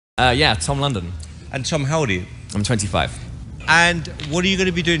Yeah, Tom London. And Tom, how old are you? I'm 25. And what are you going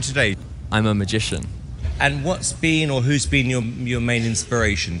to be doing today? I'm a magician. And what's been or who's been your main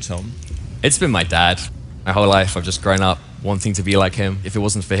inspiration, Tom? It's been my dad. My whole life I've just grown up wanting to be like him. If it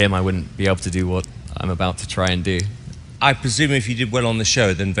wasn't for him, I wouldn't be able to do what I'm about to try and do. I presume if you did well on the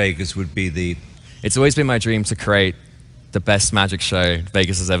show, then Vegas would be the... It's always been my dream to create the best magic show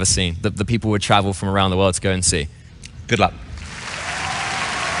Vegas has ever seen, that the people would travel from around the world to go and see. Good luck.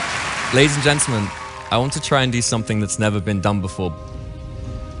 Ladies and gentlemen, I want to try and do something that's never been done before.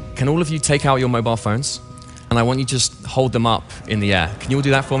 Can all of you take out your mobile phones? And I want you to just hold them up in the air. Can you all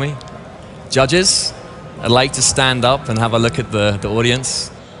do that for me? Judges, I'd like to stand up and have a look at the audience.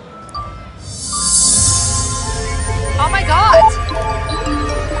 Oh my God!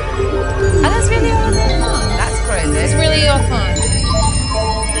 Oh, that's really your phone. That's crazy. It's really your phone.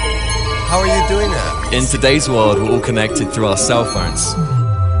 How are you doing that? In today's world, we're all connected through our cell phones.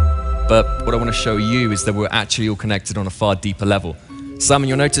 But what I want to show you is that we're actually all connected on a far deeper level. Simon,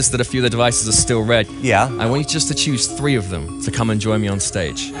 you'll notice that a few of the devices are still red. Yeah. I want you just to choose 3 of them to come and join me on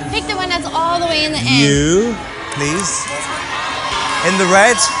stage. Pick the one that's all the way in the end. You, please. In the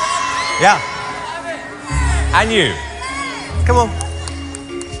red. Yeah. And you. Come on.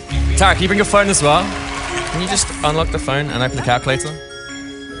 Tara, can you bring your phone as well? Can you just unlock the phone and open the calculator?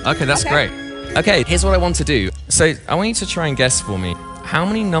 Okay, that's great. Okay, here's what I want to do. So I want you to try and guess for me. How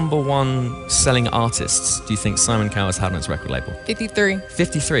many #1 selling artists do you think Simon Cowell has had on his record label? 53.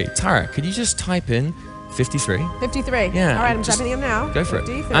 53. Tara, could you just type in 53? 53. Yeah. All right, I'm typing in now. Go for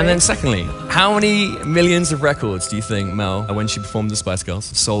 53. it. And then secondly, how many millions of records do you think Mel, when she performed the Spice Girls,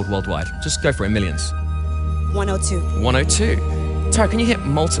 sold worldwide? Just go for it, millions. 102. 102. Tara, can you hit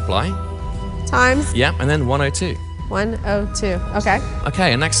multiply? Times. Yeah, and then 102. 102. Okay.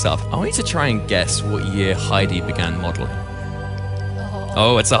 Okay, and next up, I want you to try and guess what year Heidi began modeling.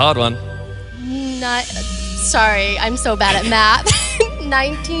 Oh, it's a hard one. Sorry, I'm so bad at math.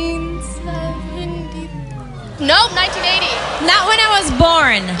 1970. Nope, 1980. Not when I was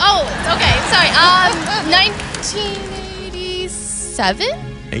born. Oh, okay, sorry. 1987?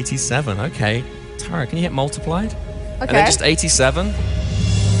 87, okay. Tara, can you hit multiplied? Okay. And then just 87.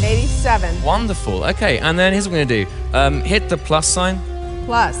 87. Wonderful. Okay, and then here's what we're going to do. Hit the plus sign.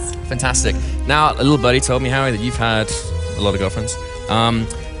 Plus. Fantastic. Now, a little buddy told me, Harry, that you've had a lot of girlfriends.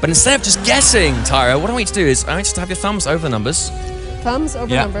 But instead of just guessing, Tyra, what I want you to do is I want you to have your thumbs over the numbers. Thumbs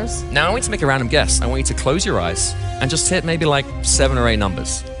over numbers. Now, I want you to make a random guess. I want you to close your eyes and just hit maybe like 7 or 8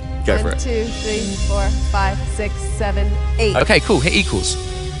 numbers. Go for it. 1, 2, 3, 4, 5, 6, 7, 8. Okay, cool. Hit equals.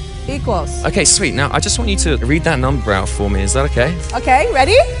 Equals. Okay, sweet. Now, I just want you to read that number out for me. Is that okay? Okay,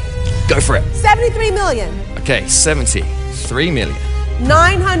 ready? Go for it. 73 million. Okay, 73 million.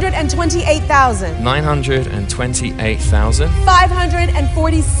 928,000. 928,000.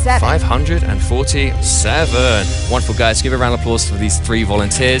 547. 547. Wonderful, guys. Give a round of applause for these 3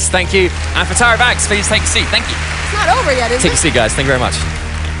 volunteers. Thank you. And for Tyra Banks, please take a seat. Thank you. It's not over yet, is Take a it? seat, guys. Thank you very much.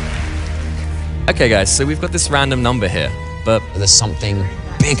 Okay, guys, so we've got this random number here, but there's something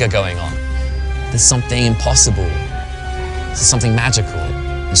bigger going on. There's something impossible. There's something magical.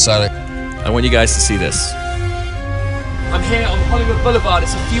 And so I want you guys to see this. I'm here on Hollywood Boulevard.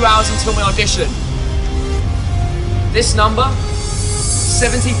 It's a few hours until my audition. This number,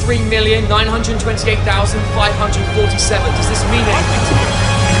 73,928,547. Does this mean anything to you?